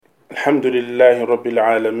الحمد لله رب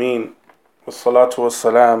العالمين والصلاة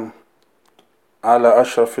والسلام على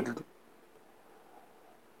أشرف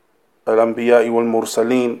الأنبياء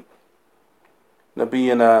والمرسلين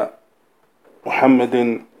نبينا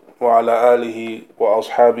محمد وعلى آله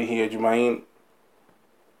وأصحابه أجمعين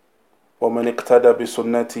ومن اقتدى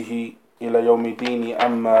بسنته إلى يوم الدين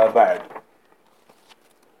أما بعد.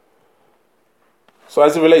 So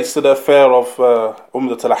as it relates to the affair of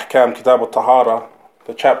Umdat al-Ahkam, Kitab al-Tahara,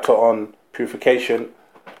 the chapter on purification,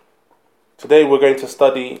 today we're going to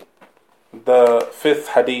study the fifth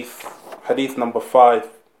hadith, hadith number 5.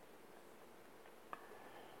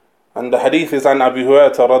 And the hadith is عن أبي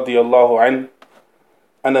هريرة رضي الله عنه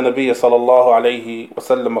أن النبي صلى الله عليه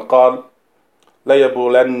وسلم قال لا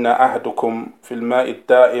يبولن أحدكم في الماء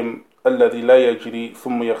الدائم الذي لا يجري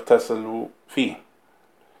ثم يغتسل فيه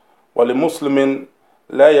ولمسلم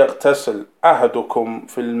لا يغتسل أحدكم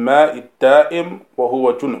في الماء الدائم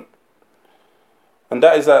وهو جنب. And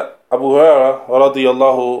that is that Abu Hurairah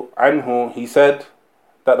radiyallahu anhu, he said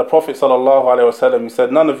that the Prophet sallallahu alaihi wasallam, he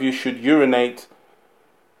said, none of you should urinate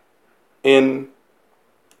in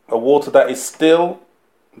a water that is still,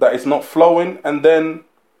 that is not flowing, and then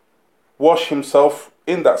wash himself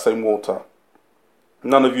in that same water.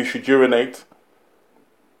 None of you should urinate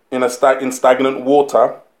in stagnant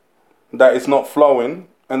water that is not flowing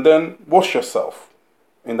and then wash yourself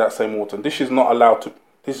in that same water. This is not allowed.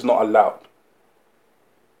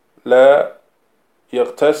 لا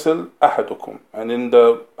يغتسل أحدكم. And in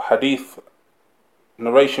the hadith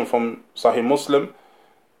narration from Sahih Muslim,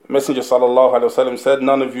 Messenger sallallahu alaihi wasallam said,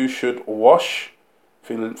 none of you should wash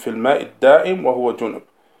في الماء الدائم وهو جنب.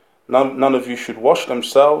 None of you should wash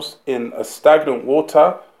themselves in a stagnant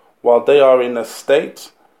water while they are in a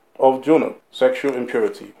state of junub, sexual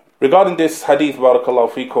impurity. Regarding this hadith,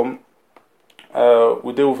 barakallahu fikum,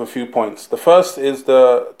 we deal with a few points. The first is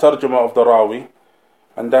the tarjuma of the Rawi,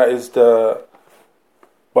 and that is the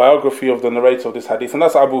biography of the narrator of this hadith, and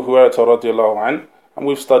that's Abu Hurairah radiallahu anh, and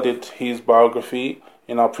we've studied his biography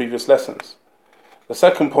in our previous lessons. The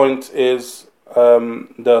second point is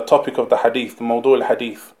the topic of the hadith, the mawdu'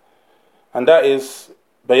 al-hadith, and that is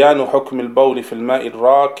بيان حكم البول في الماء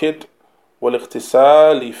الراكد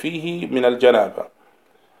والاغتسال فيه من الجنابة.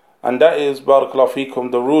 And that is, barakallahu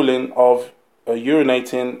fikum, the ruling of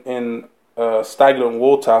urinating in stagnant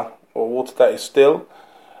water or water that is still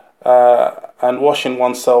and washing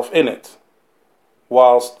oneself in it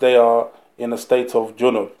whilst they are in a state of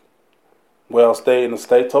junub,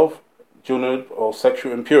 or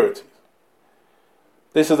sexual impurity.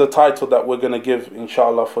 This is the title that we're going to give,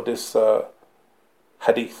 inshallah, for this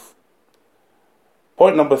hadith.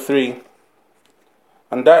 Point number 3,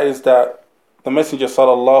 and that is that the Messenger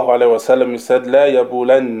sallallahu alaihi wasallam said, "La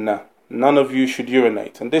yabulanna." None of you should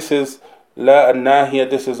urinate, and this is la an-nahiya.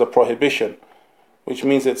 This is a prohibition, which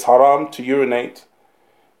means it's haram to urinate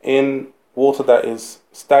in water that is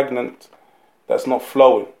stagnant, that's not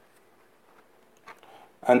flowing.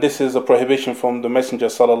 And this is a prohibition from the Messenger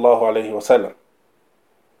sallallahu alaihi wasallam.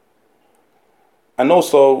 And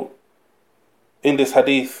also, in this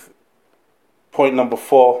hadith, point number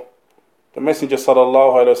 4, the Messenger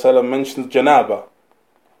sallallahu alaihi wasallam mentions janaba,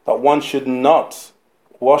 that one should not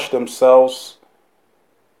wash themselves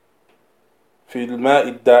في الماء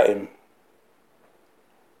الدائم,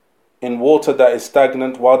 in water that is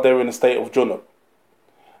stagnant while they're in a state of junub.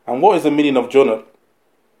 And what is the meaning of junub?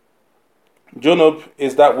 Junub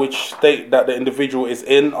is that which state that the individual is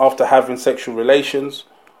in after having sexual relations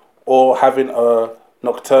or having a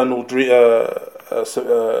nocturnal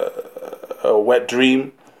a wet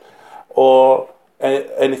dream, or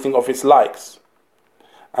anything of its likes.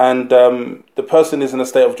 And the person is in a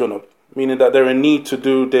state of junub, meaning that they're in need to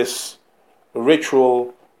do this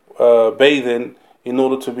ritual bathing in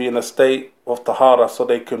order to be in a state of tahara so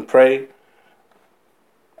they can pray.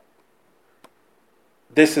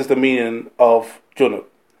 This is the meaning of junub.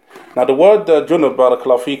 Now the word junub,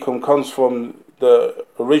 barakallahu fikum, comes from the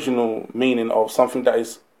original meaning of something that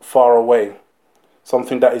is far away.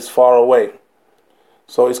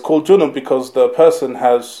 So it's called junub because the person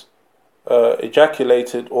has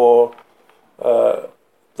ejaculated, or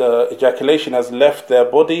the ejaculation has left their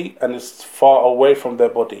body and is far away from their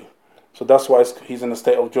body. So that's why he's in a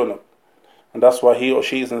state of junub. And that's why he or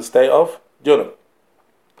she is in a state of junub.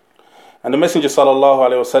 And the Messenger sallallahu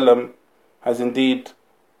alaihi wasallam has indeed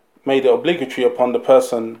made it obligatory upon the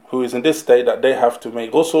person who is in this state that they have to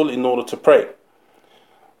make ghusl in order to pray.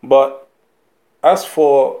 But as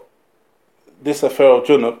for this affair of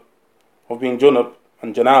junub, of being junub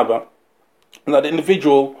and janaba, that the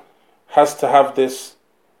individual has to have this,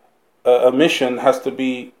 a mission has to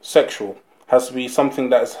be sexual, has to be something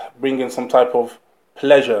that's bringing some type of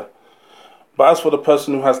pleasure. But as for the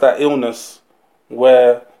person who has that illness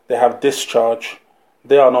where they have discharge,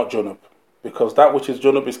 they are not junub, because that which is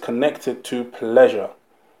junub is connected to pleasure.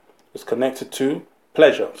 It's connected to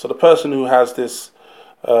pleasure. So the person who has this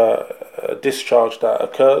discharge that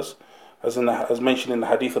occurs, as mentioned in the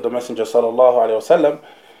hadith of the Messenger sallallahu alaihi wasallam,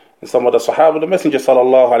 and some of the Sahaba, the Messenger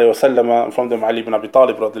sallallahu alaihi wasallam, and from them Ali ibn Abi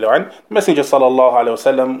Talib radhiyallahu anhu, the Messenger sallallahu alaihi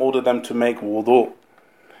wasallam ordered them to make wudu.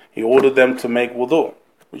 He ordered them to make wudu,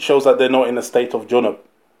 which shows that they're not in a state of junub.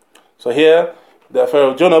 So here, the affair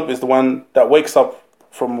of junub is the one that wakes up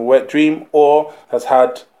from a wet dream or has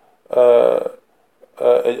had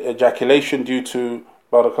ejaculation due to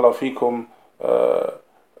barakallahu fikum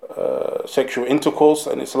sexual intercourse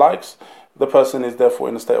and its likes. The person is therefore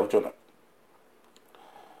in a state of junub.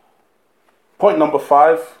 Point number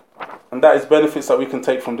 5, and that is benefits that we can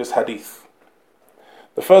take from this hadith.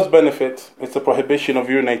 The first benefit is the prohibition of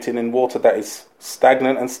urinating in water that is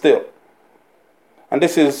stagnant and still. And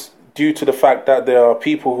this is due to the fact that there are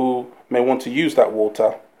people who may want to use that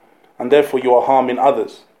water, and therefore you are harming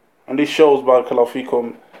others. And this shows, barakallahu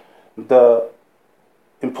fikum, the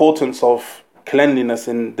importance of cleanliness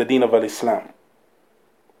in the deen of al-Islam.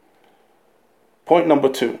 Point number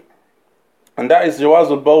 2, and that is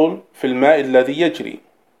جواز البول في الماء الذي يجري.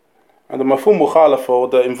 And the mafhum mukhalafa, or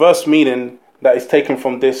the inverse meaning that is taken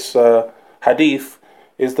from this hadith,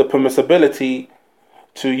 is the permissibility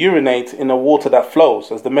to urinate in a water that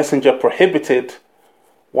flows, as the Messenger prohibited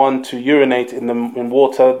one to urinate in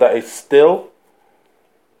water that is still.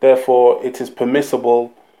 Therefore, it is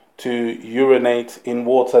permissible to urinate in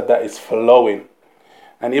water that is flowing.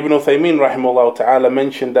 And Ibn Uthaymeen rahimahullah ta'ala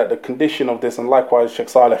mentioned that the condition of this, and likewise Sheikh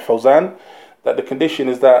Saleh Fawzan, that the condition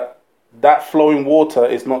is that flowing water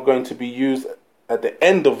is not going to be used at the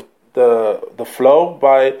end of the flow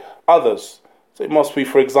by others. So it must be,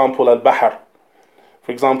 for example, al-bahr.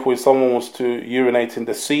 For example, if someone was to urinate in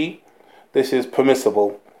the sea, this is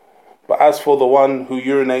permissible. But as for the one who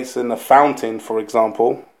urinates in a fountain, for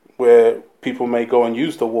example, where people may go and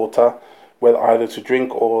use the water, whether either to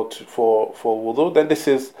drink or for wudu, then this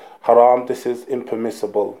is haram, this is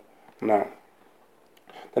impermissible. Now,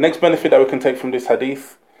 the next benefit that we can take from this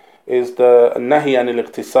hadith is the nahi an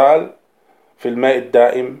al-iqtisal fil ma'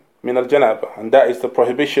 al-da'im min al-janaba, and that is the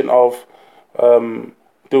prohibition of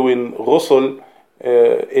doing ghusl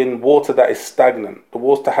in water that is stagnant. The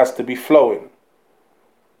water has to be flowing.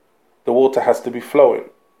 The water has to be flowing.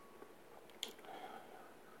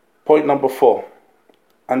 Point number 4,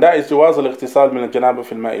 and that is جواز الاغتسال من الجنابة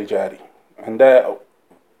في الماء الجاري. And there,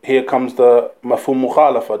 here comes the mafhum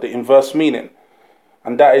mukhalafa, the inverse meaning,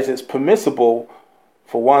 and that is it's permissible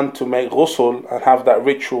for one to make ghusl and have that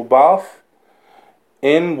ritual bath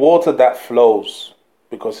in water that flows,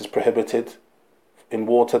 because it's prohibited in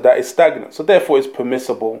water that is stagnant. So therefore it's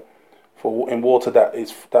permissible in water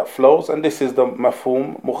that flows, and this is the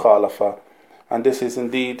mafhum mukhalafa, and this is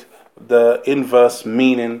indeed the inverse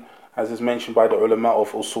meaning as is mentioned by the ulama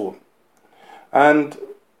of usul. And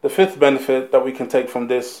the 5th benefit that we can take from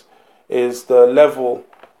this is the level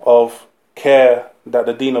of care that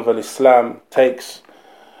the deen of al-Islam takes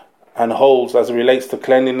and holds as it relates to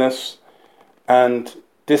cleanliness and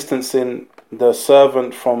distancing the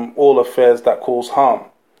servant from all affairs that cause harm.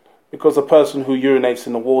 Because the person who urinates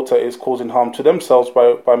in the water is causing harm to themselves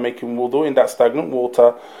by making wudu in that stagnant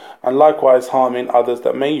water, and likewise harming others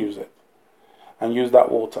that may use it and use that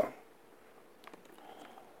water.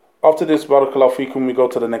 After this, barakallahu fikum, we go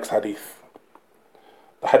to the next hadith.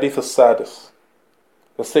 The hadith al-sadis,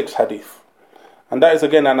 the 6th hadith. And that is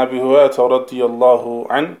again an Abu Hurairah radiyallahu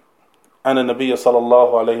an, أن النبي صلى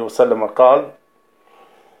الله عليه وسلم قال: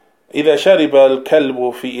 إذا شرب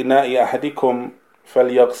الكلب في إناء أحدكم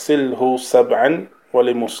فليغسله 7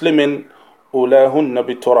 ولمسلم أولاهن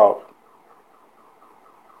بالتراب.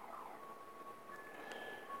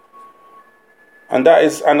 And that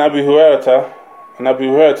is an Abu Hurairah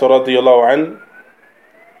radiyallahu an,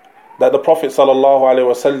 that the Prophet sallallahu alaihi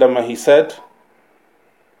wasallam, he said,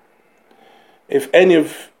 if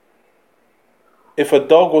a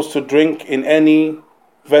dog was to drink in any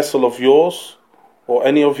vessel of yours or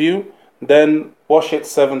any of you, then wash it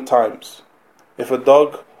 7 times. If a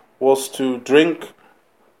dog was to drink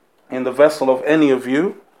in the vessel of any of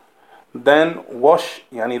you, then wash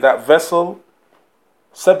that vessel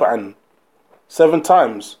 7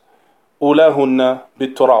 times. Ulahunna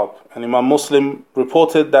biturab. And Imam Muslim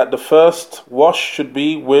reported that the first wash should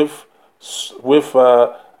be with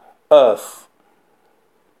earth.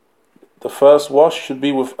 The first wash should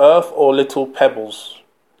be with earth or little pebbles.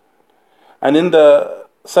 And in the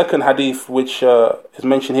second hadith which is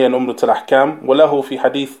mentioned here in Umrat al-Ahkam, وله في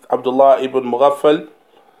حديث عبد الله ibn مغفل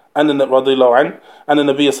أن رضي الله عنه أن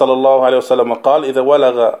النبي صلى الله عليه وسلم قال إذا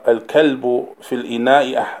ولغ الكلب في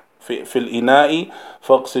الإناء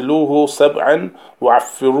فاغسلوه سبعا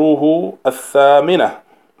وعفروه الثامنة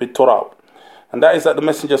بالتراب. And that is that the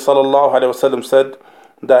Messenger صلى الله عليه وسلم said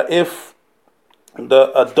that if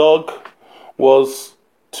a dog was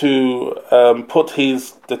to put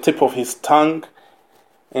the tip of his tongue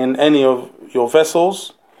in any of your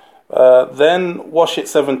vessels, then wash it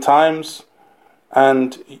 7 times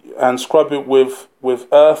and scrub it with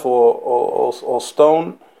earth or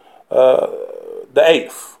stone, the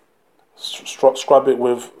 8th. Scrub it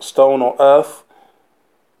with stone or earth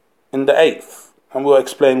in the 8th. And we'll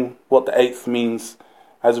explain what the 8th means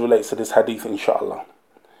as it relates to this hadith, inshallah.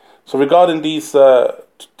 So regarding this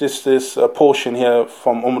portion here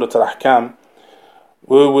from Umrat al-Ahkam,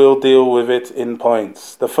 we will deal with it in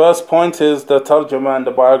points. The first point is the tarjama and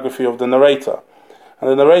the biography of the narrator. And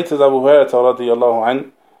the narrator is Abu Hurairah radiyallahu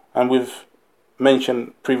anhu, and we've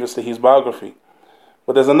mentioned previously his biography.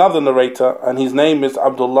 But there's another narrator, and his name is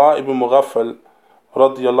Abdullah ibn Mughaffal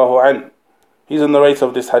radiyallahu anhu. He's a narrator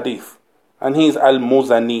of this hadith, and he's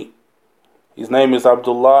al-Muzani. His name is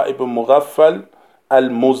Abdullah ibn Mughaffal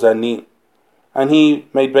al-Muzani. And he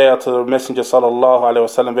made bay'ah to the Messenger sallallahu alayhi wa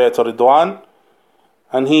sallam, bay'ah to Ridwan.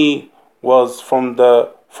 And he was from the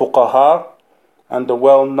fuqaha and the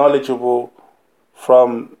well knowledgeable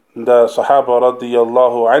from the Sahaba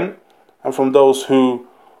radiyallahu an, and from those who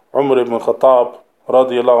Umar ibn Khattab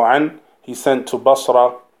radiyallahu an, he sent to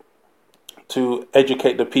Basra to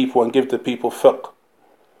educate the people and give the people fiqh.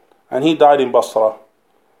 And he died in Basra.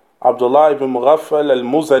 Abdullah ibn Mughaffal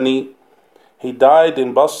al-Muzani, he died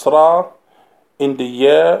in Basra in the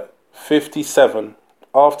year 57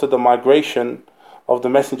 after the migration of the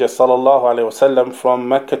Messenger sallallahu alaihi wasallam from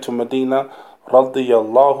Mecca to Medina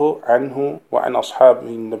radiyallahu anhu wa an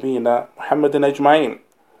ashabihi nabiyina Muhammadin ajma'in.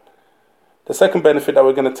 The second benefit that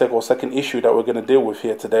we're going to take, or second issue that we're going to deal with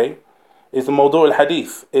here today, is the Mawdu'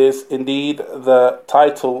 al-Hadith, is indeed the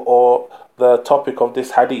title or the topic of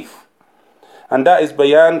this hadith. And that is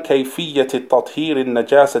Bayan Kayfiyyat al-Tathhir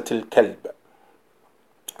al-Najasat al-Kalb.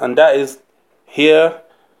 And that is, here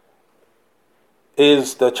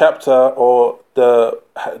is the chapter or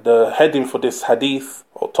the heading for this hadith,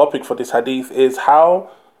 or topic for this hadith, is how,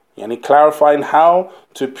 clarifying how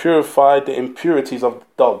to purify the impurities of the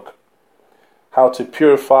dog. How to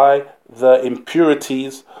purify the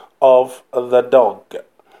impurities of the dog.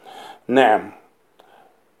 Naam.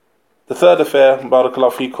 The third affair,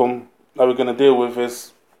 barakallahu feekum, that we're going to deal with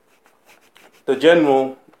is the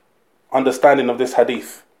general understanding of this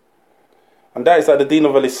hadith. And that is that the deen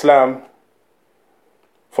of al-Islam,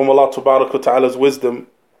 from Allah Tabarak wa Ta'ala's wisdom,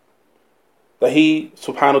 that He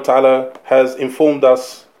Subhanahu wa Ta'ala has informed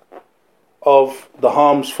us of the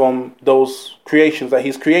harms from those creations that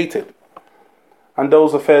He's created, and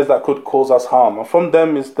those affairs that could cause us harm. And from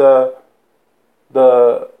them is the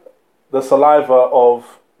saliva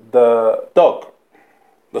of the dog.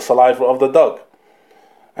 The saliva of the dog.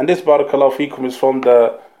 And this, barakallahu feekum, is from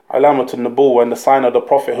the alamat al-nubuwwah and the sign of the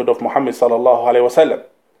prophethood of Muhammad sallallahu alayhi wa sallam.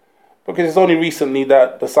 Because it's only recently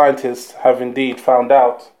that the scientists have indeed found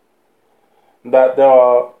out that there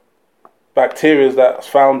are bacteria that's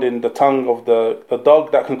found in the tongue of the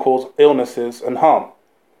dog that can cause illnesses and harm.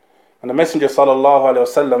 And the Messenger sallallahu alaihi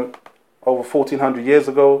wasallam, over 1400 years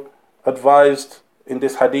ago, advised in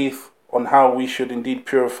this hadith on how we should indeed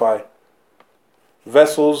purify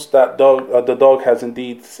vessels that the dog has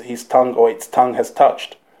indeed his tongue or its tongue has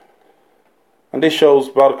touched. And this shows,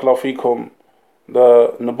 barakallahu feekum,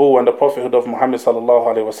 the nubuwwah and the prophethood of Muhammad sallallahu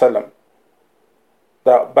alaihi wasallam,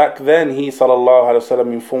 that back then he sallallahu alaihi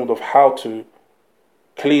wasallam informed of how to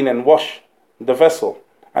clean and wash the vessel.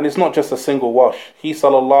 And it's not just a single wash. He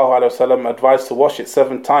sallallahu alaihi wasallam advised to wash it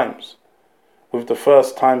 7 times, with the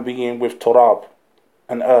first time being with turab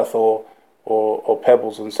and earth or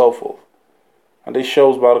pebbles and so forth. And this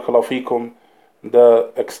shows, barakallahu feekum,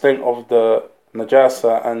 the extent of the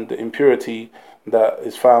najasa and the impurity that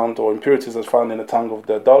is found, or impurities that's found in the tongue of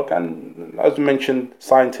the dog. And as mentioned,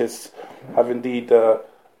 scientists have indeed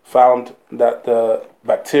found that the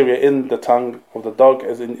bacteria in the tongue of the dog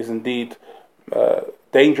is indeed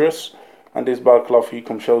dangerous. And this, barakallahu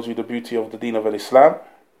feekum, shows you the beauty of the deen of Islam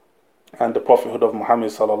and the prophethood of Muhammad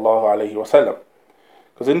sallallahu alayhi wa sallam.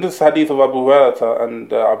 Because in this hadith of Abu Hurairah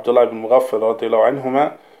and Abdullah ibn Mughaffal radiyallahu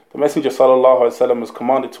anhuma, the Messenger sallallahu alayhi wa sallam was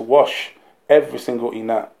commanded to wash every single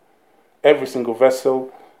ina, every single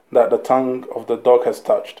vessel that the tongue of the dog has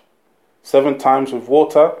touched, 7 times with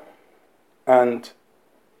water, and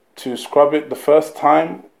to scrub it the first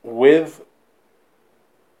time with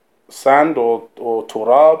sand or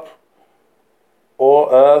turab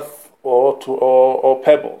or earth or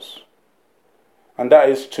pebbles, and that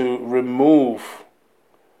is to remove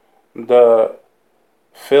the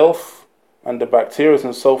filth and the bacteria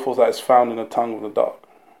and so forth that is found in the tongue of the dog.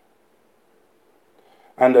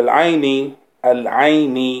 And Al-Aini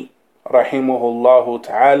rahimahullahu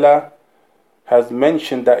ta'ala has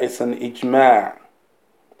mentioned that it's an ijma',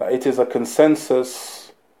 that it is a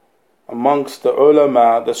consensus amongst the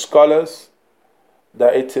ulama, the scholars,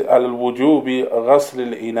 that it is al-wujubi ghasl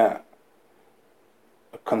al-ina,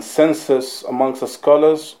 a consensus amongst the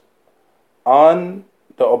scholars on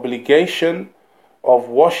the obligation of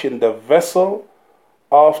washing the vessel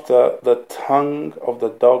after the tongue of the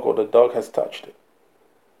dog or the dog has touched it.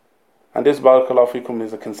 And this, barakallahu fikum,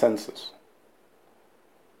 is a consensus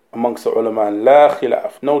amongst the ulama. La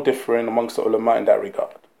khilaf, no differing amongst the ulama in that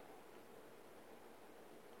regard.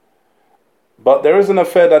 But there is an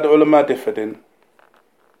affair that the ulama differed in,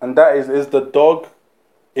 and that is the dog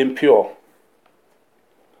impure?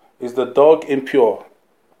 Is the dog impure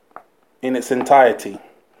in its entirety?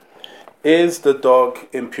 Is the dog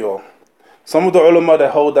impure? Some of the ulama, they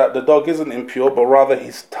hold that the dog isn't impure, but rather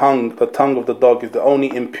his tongue, the tongue of the dog, is the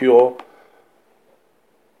only impure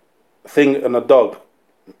thing in a dog,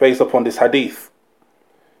 based upon this hadith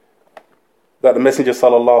that the Messenger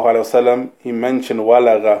sallallahu alaihi wasallam, he mentioned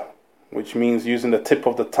walagha, which means using the tip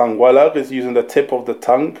of the tongue. Walagh is using the tip of the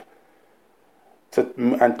tongue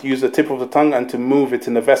and to use the tip of the tongue and to move it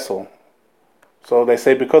in the vessel. So they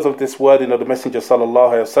say because of this wording of the Messenger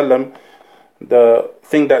sallallahu alaihi wasallam, the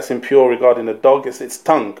thing that's impure regarding the dog is its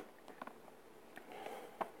tongue.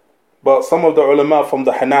 But some of the ulama from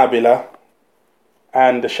the Hanabila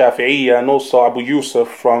and the Shafi'iyya, and also Abu Yusuf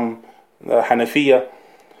from the Hanafiya,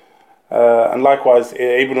 and likewise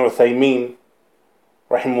Ibn Uthaymeen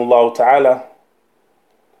rahimahullah ta'ala,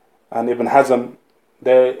 and Ibn Hazm,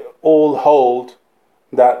 they all hold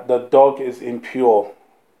that the dog is impure.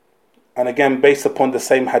 And again, based upon the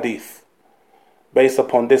same hadith, based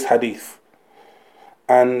upon this hadith.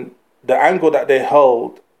 And the angle that they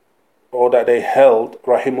hold, or that they held,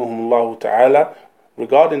 rahimahumullah ta'ala,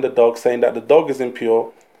 regarding the dog, saying that the dog is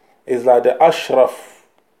impure, is like the ashraf,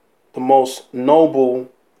 the most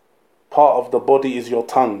noble part of the body is your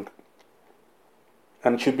tongue.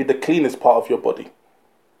 And it should be the cleanest part of your body,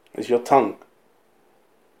 is your tongue.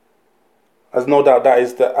 As no doubt that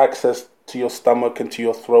is the access to your stomach and to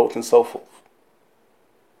your throat and so forth.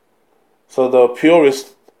 So the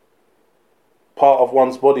purest part of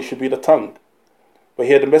one's body should be the tongue. But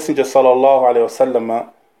here the Messenger sallallahu alaihi wasallam,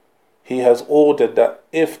 he has ordered that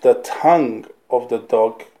if the tongue of the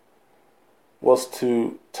dog was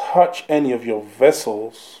to touch any of your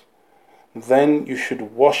vessels, then you should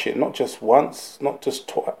wash it, not just once, not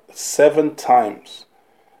just 7 times,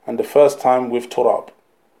 and the first time with turab.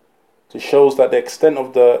 It shows that the extent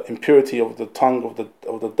of the impurity of the tongue of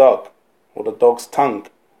the dog, or the dog's tongue.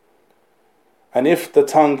 And if the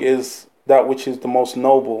tongue is that which is the most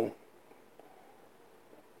noble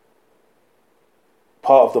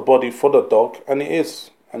part of the body for the dog, and it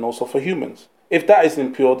is, and also for humans, if that is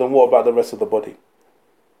impure, then what about the rest of the body?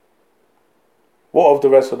 What of the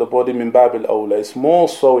rest of the body? Min babil awla, it's more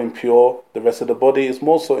so impure, the rest of the body is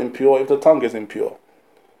more so impure if the tongue is impure.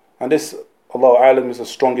 And this, Allahu A'lam, is the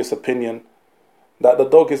strongest opinion, that the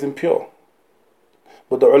dog is impure.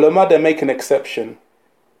 But the ulama, they make an exception.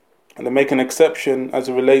 And they make an exception as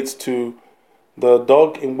it relates to the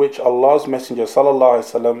dog in which Allah's Messenger sallallahu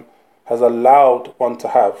alaihi wasallam has allowed one to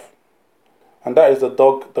have. And that is the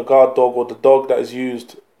dog, the guard dog, or the dog that is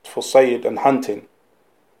used for sayd and hunting.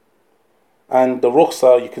 And the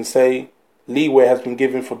rukhsa, you can say, leeway has been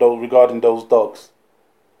given for those regarding those dogs.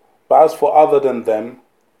 But as for other than them,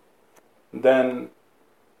 then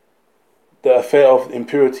the affair of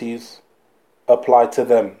impurities apply to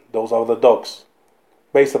them. Those are the dogs,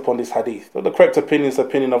 based upon this hadith. So the correct opinion is the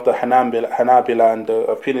opinion of the Hanabila and the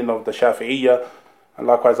opinion of the Shafi'iyya, and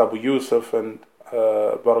likewise Abu Yusuf and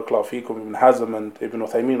Barakallahu Fikum, Ibn Hazm and Ibn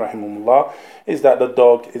Uthaymeen rahimahumullah, is that the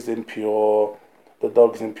dog is impure. The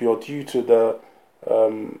dog is impure due to the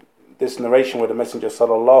this narration where the Messenger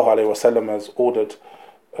sallallahu alaihi wasallam has ordered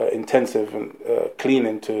intensive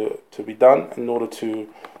cleaning to be done in order to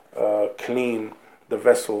clean the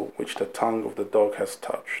vessel which the tongue of the dog has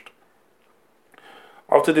touched.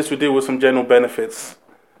 After this, we deal with some general benefits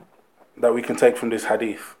that we can take from this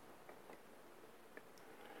hadith.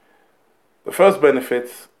 The first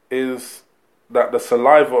benefit is that the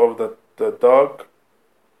saliva of the dog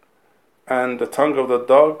and the tongue of the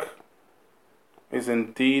dog is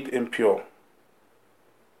indeed impure.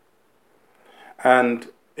 And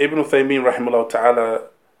Ibn Uthaymeen rahimahullah ta'ala,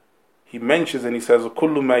 he mentions and he says,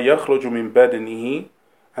 كُلُّ مَا يَخْرُجُ مِنْ بَدْنِهِ,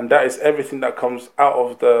 and that is everything that comes out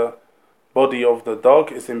of the body of the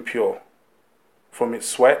dog is impure, from its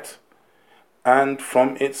sweat and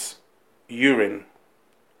from its urine.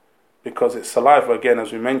 Because its saliva, again,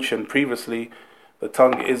 as we mentioned previously, the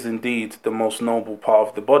tongue is indeed the most noble part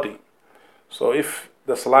of the body. So if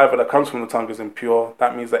the saliva that comes from the tongue is impure,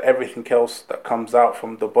 that means that everything else that comes out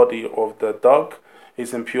from the body of the dog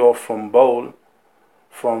is impure, from bowl,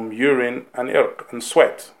 from urine and irq and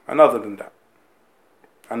sweat, and other than that,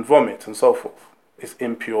 and vomit and so forth, is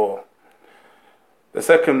impure. The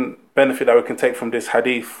second benefit that we can take from this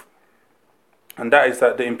hadith, and that is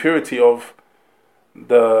that the impurity of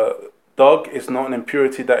the dog is not an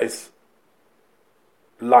impurity that is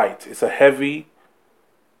light. It's a heavy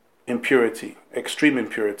impurity, extreme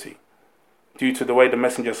impurity, due to the way the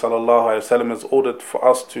Messenger ﷺ has ordered for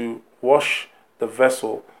us to wash the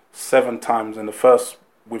vessel 7 times, and the first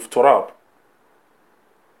with turab.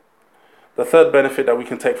 The third benefit that we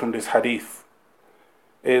can take from this hadith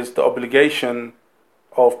is the obligation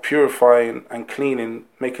of purifying and cleaning,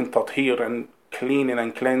 making tathir and cleaning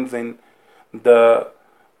and cleansing the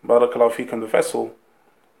barakallahu fikum, the vessel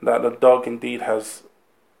that the dog indeed has,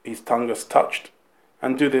 his tongue has touched,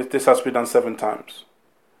 and this has to be done 7 times.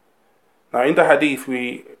 Now in the hadith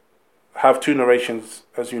we have 2 narrations,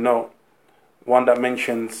 as you know. One that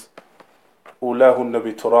mentions ulahunna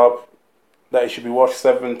bi turab, that it should be washed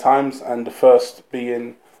 7 times, and the first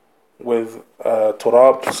being with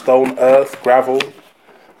turab, stone, earth, gravel,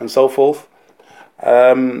 and so forth.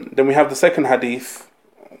 Then we have the second hadith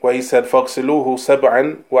where he said فَاغْسِلُوهُ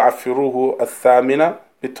سَبْعًا وَعَفِّرُوهُ الثَّامِنَ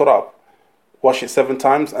بِالتُّرَابِ, wash it 7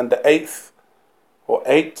 times, and the 8th or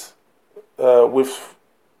 8 with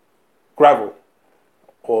gravel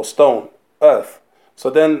or stone, earth. So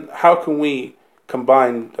then how can we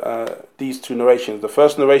combine these 2 narrations? The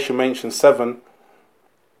first narration mentions 7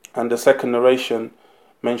 and the second narration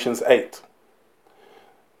mentions 8.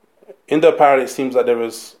 In the apparel, it seems that there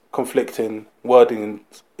is conflicting wording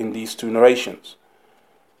in these 2 narrations.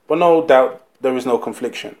 But no doubt there is no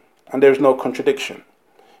confliction and there is no contradiction.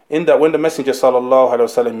 In that when the Messenger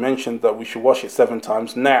ﷺ mentioned that we should wash it 7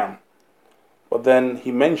 times, now, but then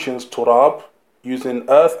he mentions turab, using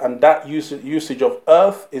earth, and that usage of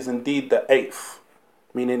earth is indeed the 8th,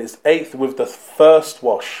 meaning it's 8th with the first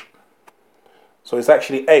wash. So it's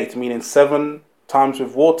actually 8, meaning 7 times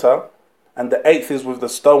with water, and the 8th is with the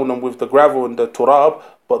stone and with the gravel and the turab,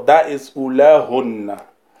 but that is ulahunna.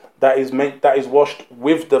 That is washed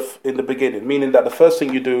with in the beginning, meaning that the first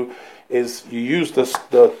thing you do is you use the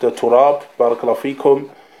turab, barakallahu fikum,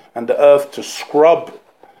 and the earth to scrub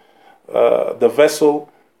the vessel,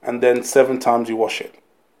 and then 7 times you wash it.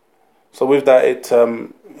 So with that,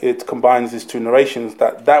 it combines these 2 narrations,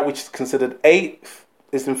 that which is considered 8th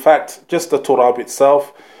is in fact just the turab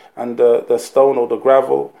itself, and the stone or the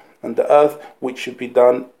gravel and the earth, which should be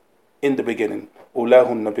done in the beginning.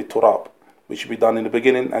 Ulahunna bi turab, which should be done in the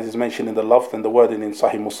beginning, as is mentioned in the lafz and the wording in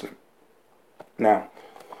Sahih Muslim. Now,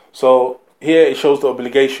 so here it shows the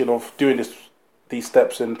obligation of doing these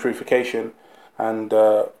steps in purification and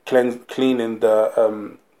cleaning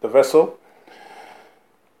the vessel.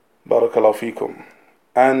 Barakallahu fikum.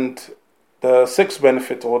 And the 6th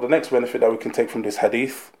benefit, or the next benefit that we can take from this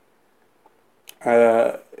hadith,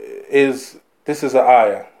 is this is an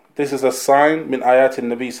ayah. This is a sign min ayatin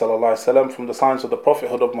Nabi sallallahu alaihi wasallam, from the signs of the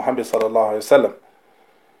prophethood of Muhammad sallallahu alaihi wasallam.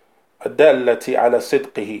 Adallati ala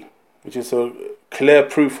sidqihi, which is a clear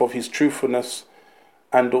proof of his truthfulness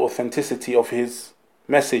and the authenticity of his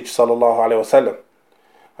message sallallahu alaihi wasallam.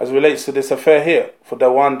 As relates to this affair here, for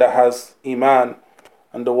the one that has iman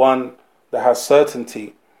and the one that has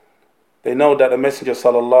certainty, they know that the Messenger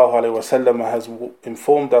sallallahu alaihi wasallam has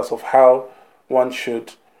informed us of how one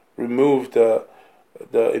should remove the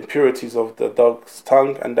impurities of the dog's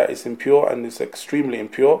tongue, and that is impure and is extremely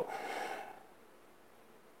impure.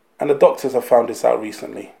 And the doctors have found this out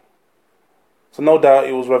recently. So no doubt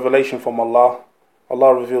it was revelation from Allah.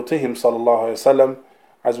 Allah revealed to him sallallahu alaihi wasallam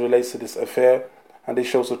as relates to this affair, and it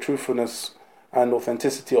shows the truthfulness and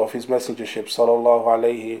authenticity of his messengership sallallahu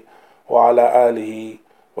alaihi wa ala alihi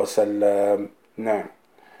wa sallam. Now,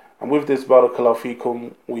 and with this, barakallahu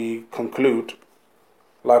fikum, we conclude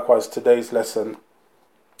likewise today's lesson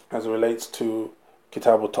as it relates to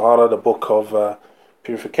Kitab al-Tahara, the book of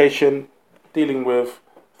purification, dealing with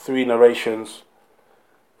 3 narrations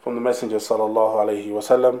from the Messenger sallallahu alaihi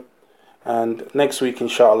wasallam. And next week,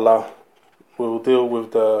 inshallah, we will deal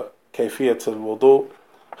with the kayfiyat al-wudu,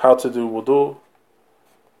 how to do wudu,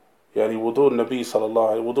 Yani wudu Nabi sallallahu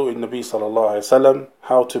alaihi wasallam,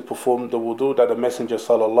 how to perform the wudu that the Messenger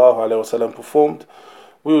sallallahu alaihi wasallam performed.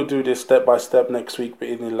 We will do this step by step next week,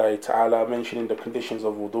 bi'idhnillahi ta'ala, mentioning the conditions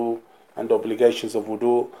of wudu and the obligations of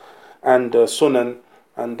wudu and the sunan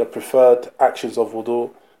and the preferred actions of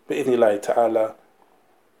wudu, bi'idhnillahi ta'ala,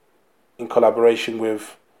 in collaboration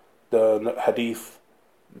with the hadith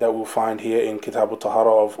that we'll find here in Kitab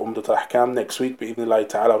al-Tahara of Umdat al-Ahkam next week, bi'idhnillahi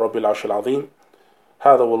ta'ala, Rabbil Arsh al-Azim.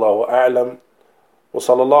 هذا والله أعلم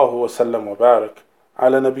وصلى الله وسلم وبارك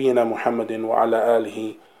على نبينا محمد وعلى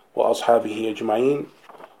آله وأصحابه أجمعين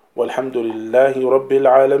والحمد لله رب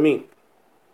العالمين.